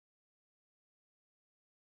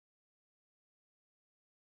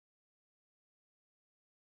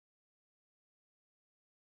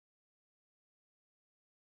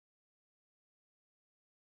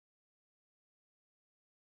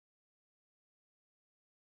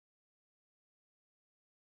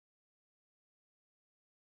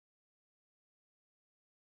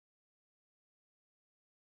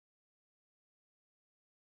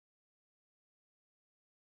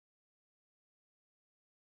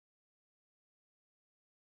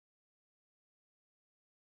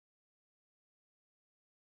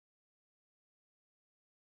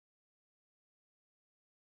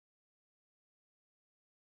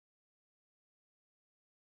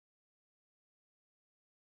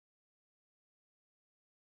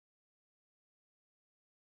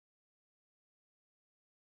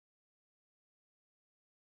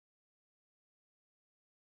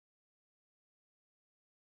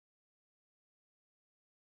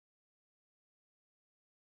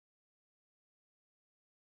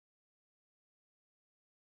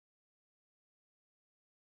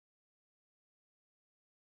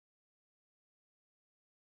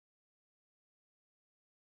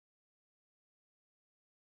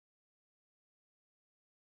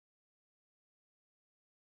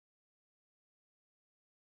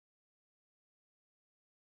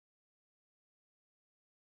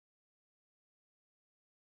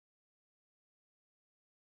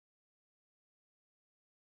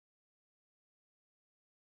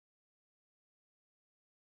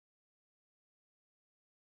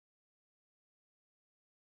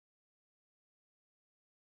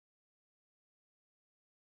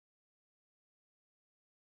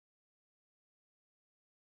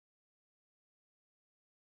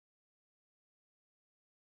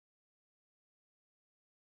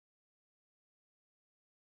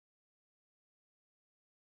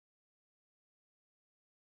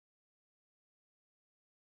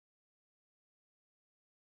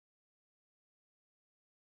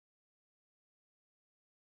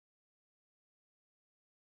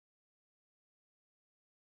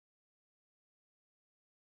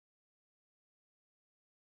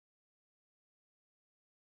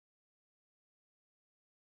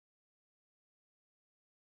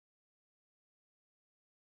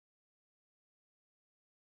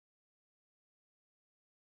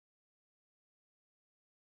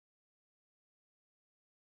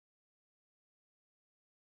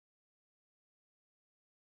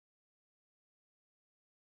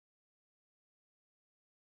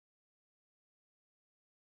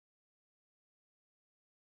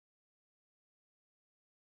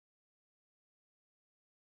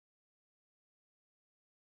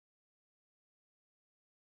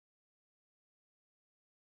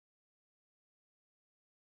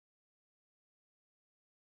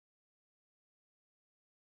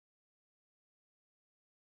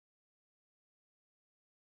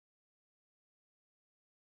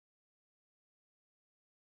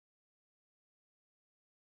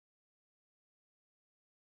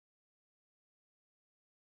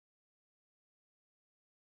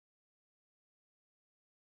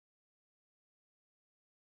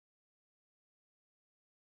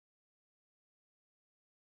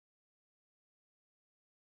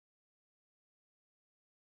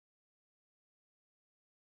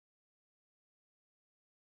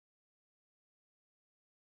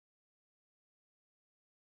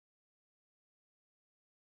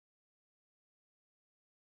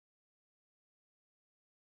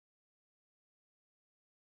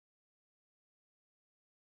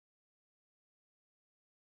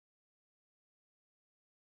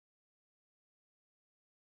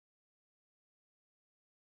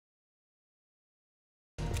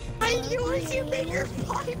ain't yours, you bigger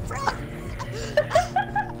boy, bro!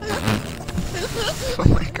 Oh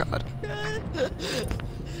my god.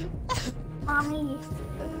 Mommy.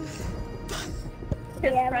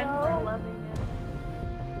 His friends are loving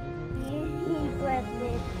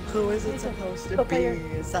Who is it supposed to be?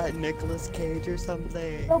 Is that Nicolas Cage or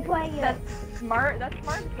something? Go play it. That's Mark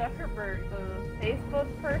Zuckerberg, the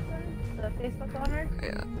Facebook person, the Facebook owner.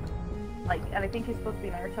 Yeah. Like, and I think he's supposed to be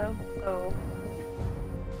Naruto, so...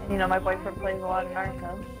 And you know, my boyfriend plays a lot of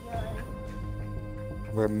Naruto.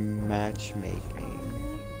 We're matchmaking.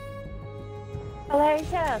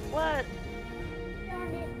 Alicia, what?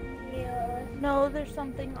 No, there's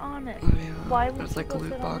something on it. Oh yeah. Why would There's you like go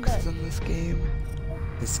loot sit on boxes that? in this game.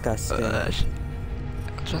 Disgusting.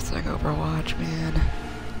 Just like Overwatch, man.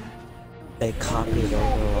 They copied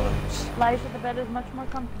Overwatch. Elijah, the bed is much more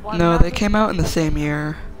comfortable. No, they came out in the same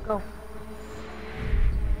year. Go.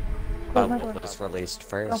 But my what door. was released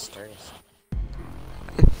first?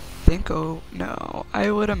 I think, oh no,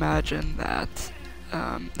 I would imagine that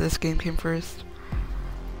this game came first.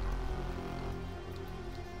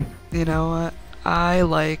 You know what? I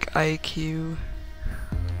like IQ.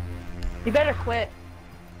 You better quit.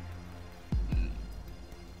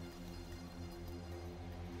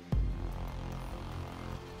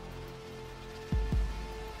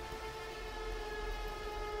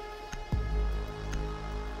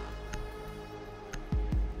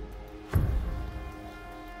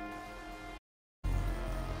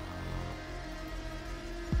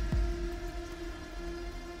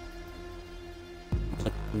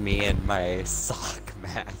 Me and my sock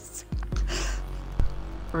mask.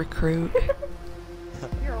 Recruit.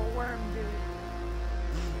 You're a worm, dude.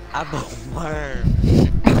 I'm a worm.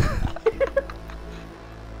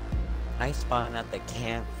 I spawned at the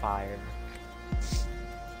campfire.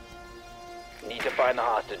 Need to find the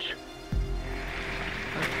hostage.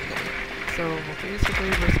 Okay, so basically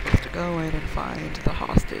we're supposed to go in and find the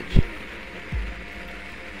hostage.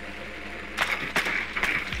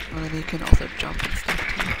 And then you can also jump and stuff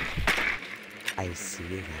too. I see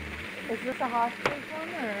that. Is this a hostage one,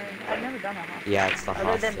 or I've never done a hostage? Yeah, it's the Other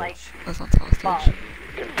hostage. than like That's not hostage. Bob.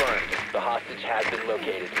 Confirmed. The hostage has been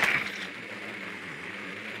located.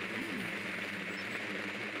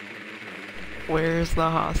 Where's the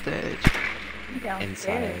hostage?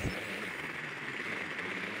 Downstairs. Inside.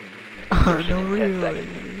 Oh no, In 10 really?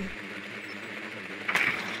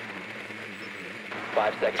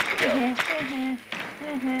 5 seconds to go.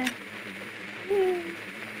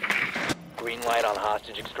 Green light on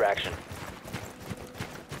hostage extraction.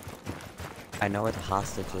 I know where the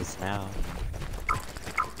hostage is now.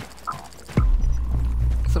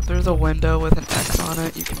 So if there's a window with an X on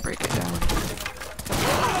it, you can break it down.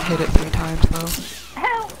 Hit it 3 times though.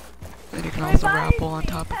 Help! Then you can also Revive rappel on me,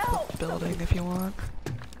 top help! of the building if you want.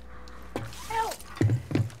 Help!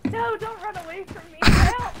 No, don't run away from me.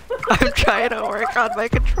 Help! I'm trying to work on my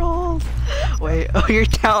controls. Wait, oh, you're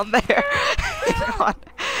down there. Hang on.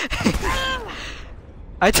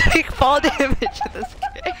 I take fall damage in this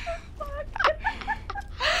game.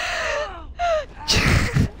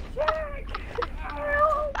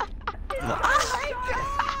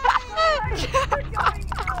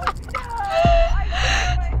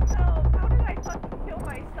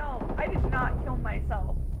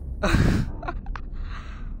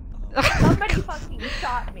 Somebody fucking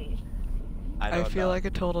shot me. I feel like a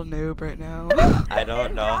total noob right now. I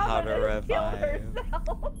don't know how to Robin killed revive.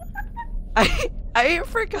 herself. I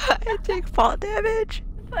forgot I take fall damage.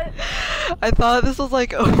 But I thought this was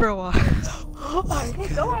like Overwatch. Oh my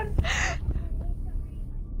okay, go on.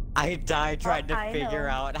 I died trying to I figure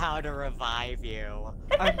know. out how to revive you.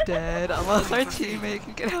 I'm dead unless our teammate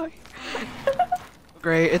can get out here.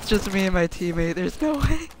 Great, it's just me and my teammate. There's no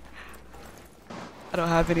way. I don't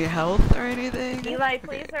have any health or anything. Eli,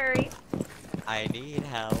 please hurry. I need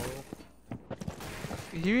help.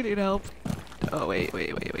 You need help. Oh wait. Oh, You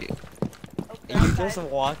they're just outside.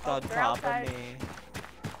 walked Oh, on they're top outside. of me.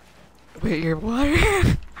 Wait, you're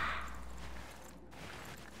what?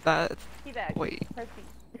 That's Teabag. wait. Press B.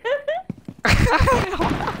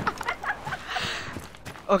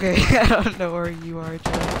 Okay, I don't know where you are,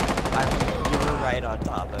 Joe. You were right on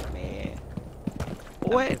top of me.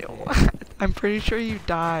 Wait, what? I'm pretty sure you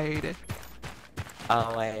died.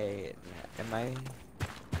 Oh wait, am I?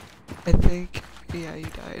 I think, yeah, you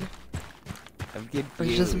died. I'm confused.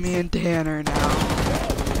 It's just me and Tanner now.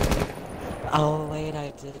 Oh wait,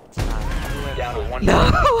 I did die. Down to 1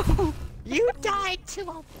 No! You died to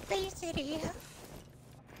obesity.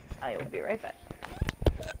 I will be right back.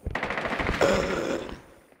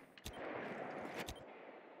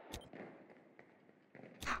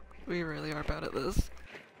 We really are bad at this.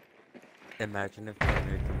 Imagine if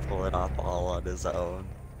Tanner can pull it off all on his own.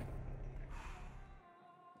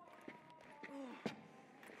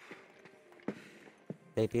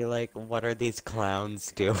 They'd be like, what are these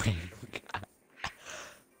clowns doing?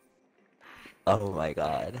 Oh my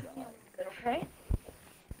god. Okay.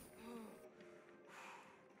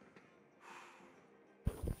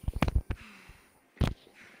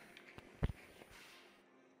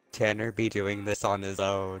 Tanner be doing this on his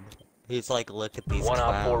own. He's like, look at these One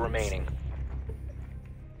clowns. op 4 remaining.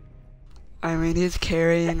 I mean, he's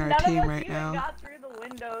carrying our None team of us right even now. got through the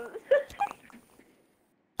windows.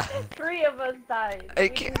 3 of us died. I We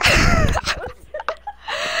can't. didn't get through the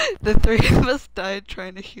windows. The 3 of us died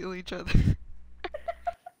trying to heal each other.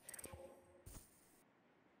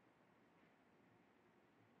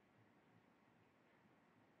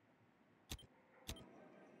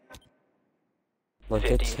 Look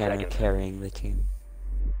at 15 Tanner seconds. carrying the team.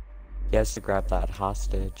 He has to grab that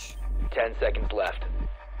hostage. 10 seconds left.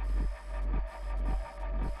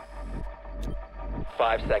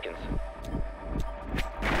 5 seconds.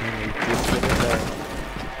 Tanner, just get in there.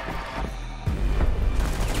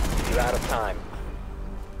 You're out of time.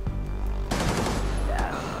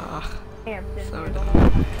 Hampton, So you're the dumb.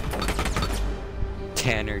 one.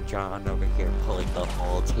 Tanner John over here pulling the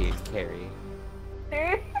whole team carry.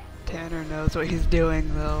 Tanner knows what he's doing,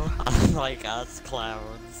 though. Unlike us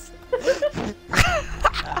clowns. I'm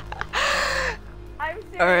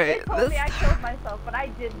serious. Alright, They told this- me I killed myself, but I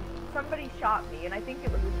didn't. Somebody shot me, and I think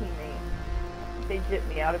it was a teammate. They jipped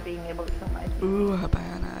me out of being able to kill myself. Ooh,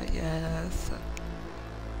 Habana, yes.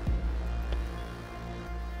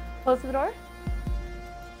 Close the door.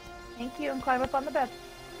 Thank you, and climb up on the bed.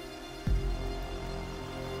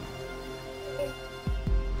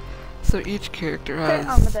 So each character Put it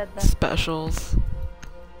on the has bed, then. specials,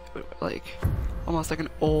 like almost like an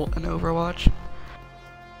Overwatch,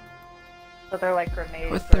 So they're like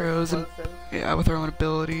grenades. with or throws and explosives. yeah, with their own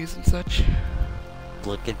abilities and such.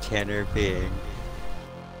 Look at Tanner being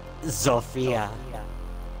Zofia.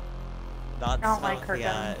 Not I don't like her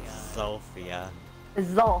Sophia, gun. it's Zofia.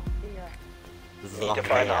 Zol. Need to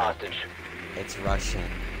find the Zofia. hostage. It's Russian.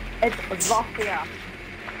 It's Zofia.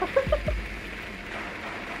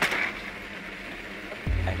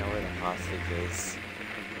 I know where the hostage is.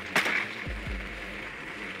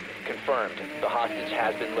 Confirmed. The hostage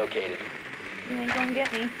has been located. You ain't gonna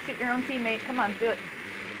get me. Shoot your own teammate. Come on, do it.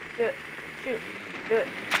 Do it. Shoot. Do it.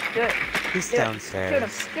 Do it. He's Do it. downstairs. Shoot him.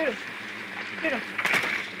 Shoot him. Shoot him.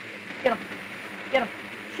 Get him. Get him.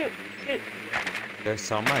 Shoot. Shoot. There's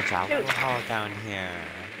so much alcohol down here.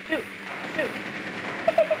 Shoot. Shoot.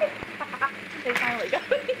 They finally got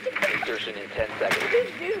me. Insertion in 10 seconds.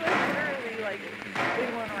 This dude was literally like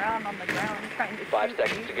wiggling around on the ground trying to 5 shoot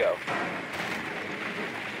seconds me. to go.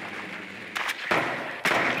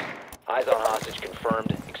 Eyes on hostage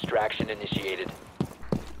confirmed. Extraction initiated.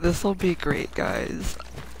 This'll be great, guys.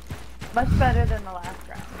 Much better than the last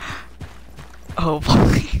round.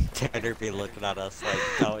 Hopefully. Tanner be looking at us like,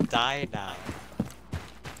 don't die now.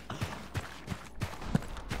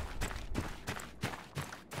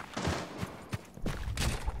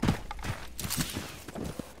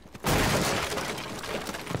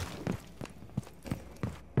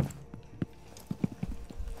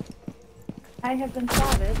 I have been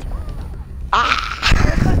spotted.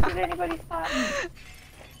 Where the fuck did anybody spot me?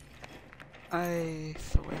 I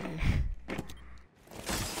swear.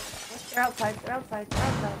 They're outside. They're outside. They're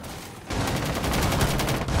outside.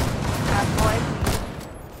 That's all I see.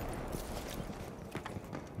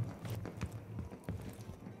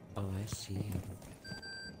 Oh, I see.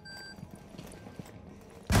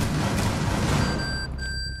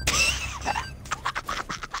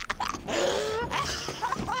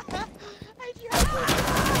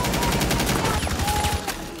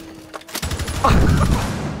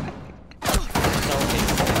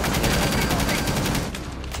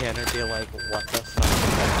 Tanner be like, what the fuck?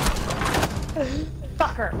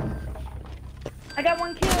 Fucker. I got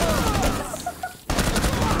 1 kill.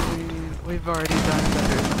 We've already done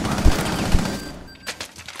better than last round.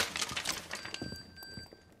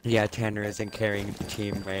 Yeah, Tanner isn't carrying the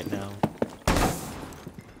team right now.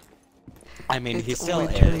 I mean, he It's still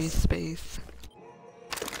wintry is. space.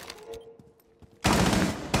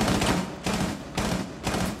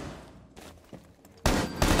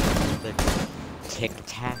 The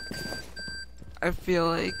tic-tac. I feel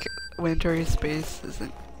like wintry space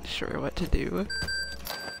isn't sure what to do.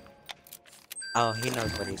 Oh, he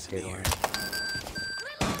knows what he's doing.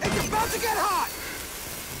 It's about to get hot!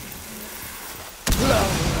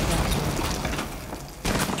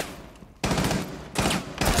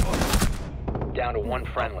 Down to 1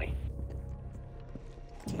 friendly.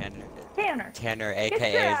 Tanner Tanner. Tanner, Get your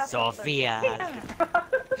aka ass over there. Sophia. Tanner.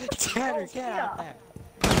 Tanner, get out Sophia. there.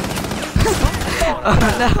 Oh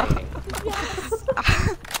no.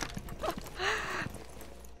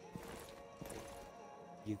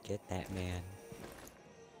 You get that, man.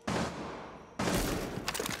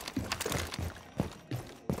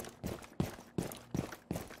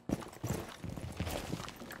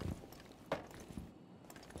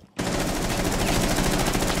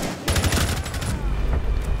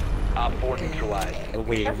 Op 4 neutralized.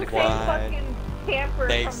 We That's the same won. fucking camper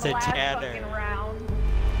Thanks from the to last Tanner. fucking round.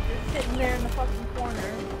 Just sitting there in the fucking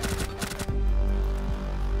corner.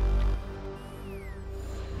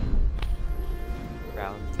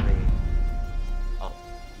 Round 3. Oh,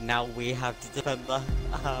 now we have to defend the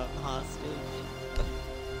hostage.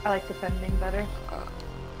 I like defending better.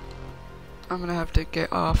 I'm gonna have to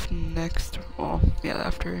get off next. Well, yeah,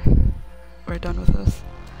 after we're done with this.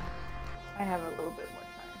 I have a little bit more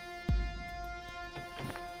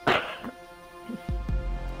time.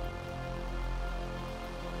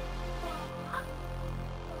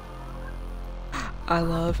 I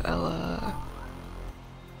love Ella.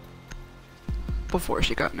 Before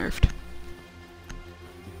she got nerfed.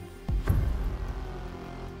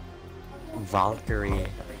 Valkyrie.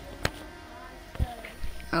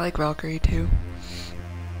 I like Valkyrie too.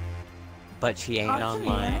 But she ain't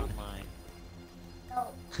online.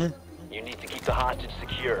 You need to keep the hostage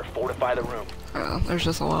secure. Fortify the room. There's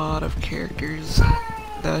just a lot of characters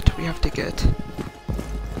that we have to get.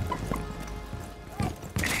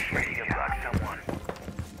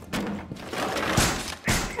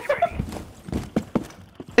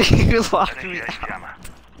 You locked me out.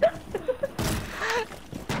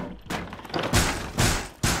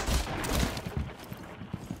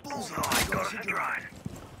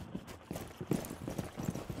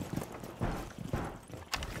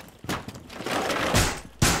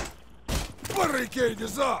 Barricade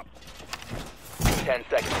is up! 10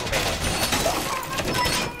 seconds remaining.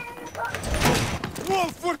 Wall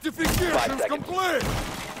 5 fortifications seconds. complete!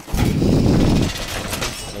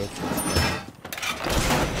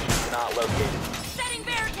 Not located. Setting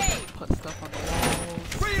barricade! Put stuff on the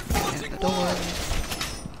walls Reinforcing and the doors.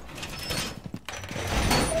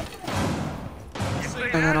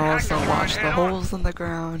 And then also watch the holes in the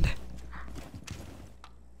ground.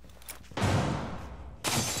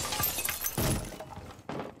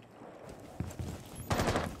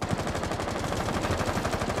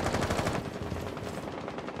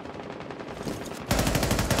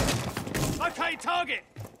 Okay, target!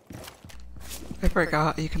 I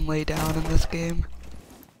forgot you can lay down in this game.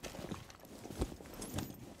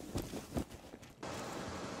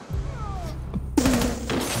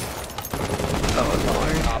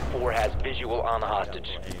 Oh Op 4 has visual on the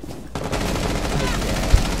hostage.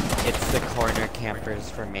 It's the corner campers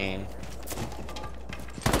for me.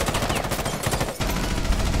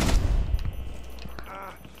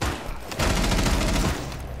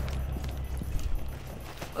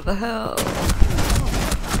 What the hell?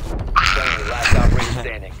 Friendly, last operator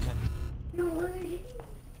standing.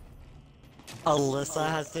 Alyssa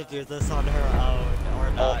has to do this on her own,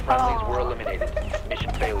 or All not. friendlies were eliminated.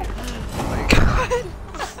 Mission failure. Oh my god.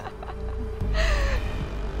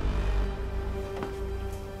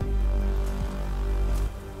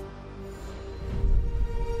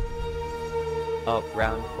 Oh,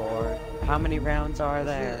 round 4. How many rounds are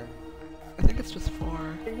there? I think it's just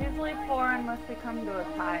 4. There's usually 4 unless we come to a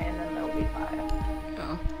tie, and then there'll be 5.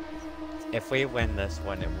 Yeah. If we win this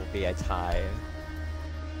one, it will be a tie.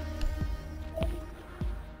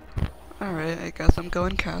 Alright, I guess I'm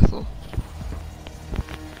going castle.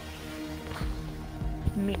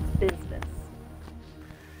 Meet business.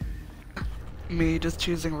 Me just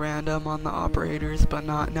choosing random on the operators but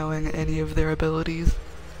not knowing any of their abilities.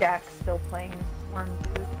 Jack's still playing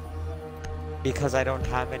Wormtooth. Because I don't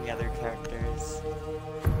have any other characters.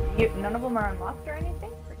 None of them are unlocked or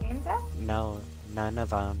anything for Games App? No, none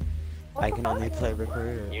of them. What I the can fuck? only play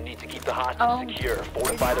recruiter. You need to keep the hostage Oh. secure.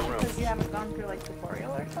 Fortify the room. Because you haven't gone through like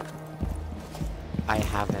tutorial or something? I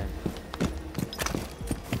haven't.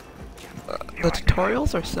 The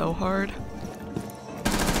tutorials are so hard.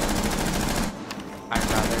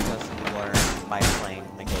 I'd rather just learn by playing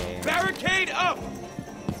the game. Barricade up!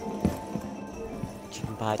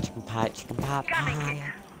 Chicken pot, chicken pot, chicken pot,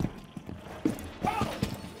 pie.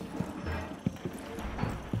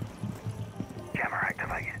 Jammer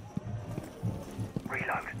activated.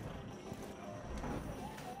 Reload.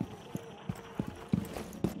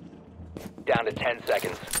 Down to 10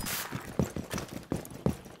 seconds.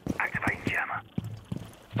 Activating jammer.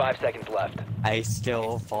 5 seconds left. I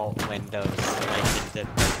still fault Windows like it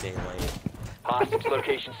did by daylight. Hostage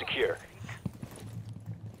location secure.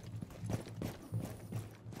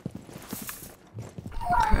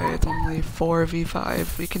 Okay, it's only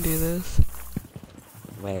 4v5. We can do this.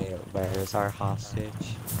 Wait, where's our hostage?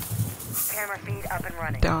 Camera feed up and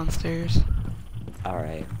running. Downstairs.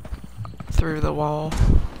 Alright. Through the wall.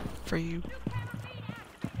 For you.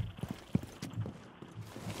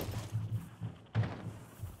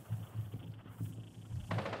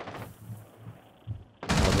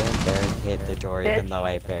 I didn't barricade the door even though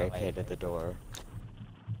I barricaded the door.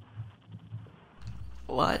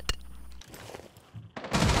 What?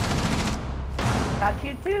 Got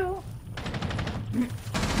you too.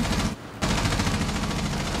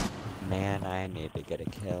 Man, I need to get a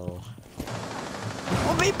kill.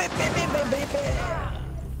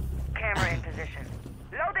 Camera in position.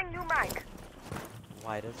 Loading new mic.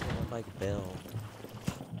 Why does it look like Bill?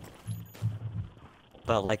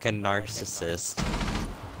 But like a narcissist.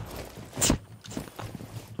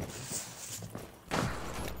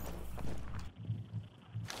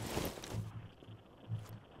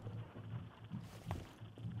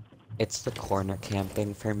 It's the corner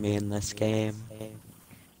camping for me in this game.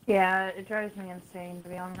 Yeah, it drives me insane to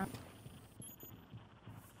be honest.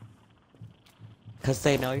 Cause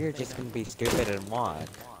they know you're just gonna be stupid and walk.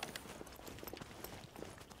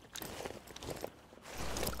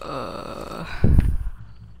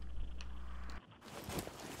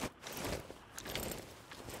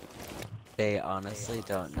 They honestly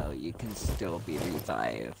don't know you can still be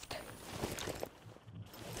revived.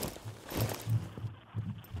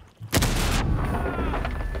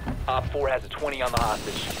 Op 4 has a 20 on the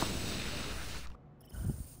hostage.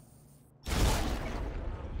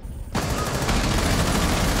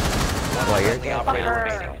 Well, you're The getting operator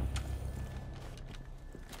Fucker. remaining.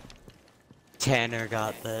 Tanner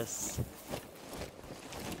got this.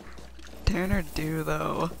 Tanner do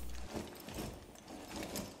though.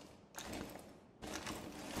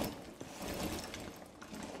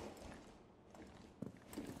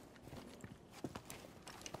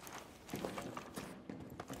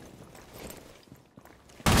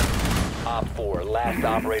 Op 4, last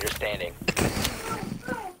operator standing.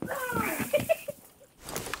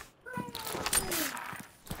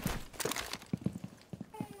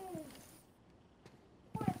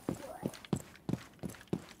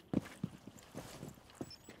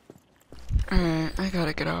 Alright, I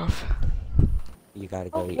gotta get off. You gotta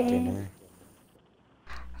go eat Okay. dinner.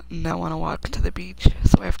 Now I wanna walk to the beach,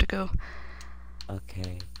 so I have to go.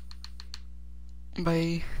 Okay.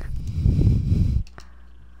 Bye.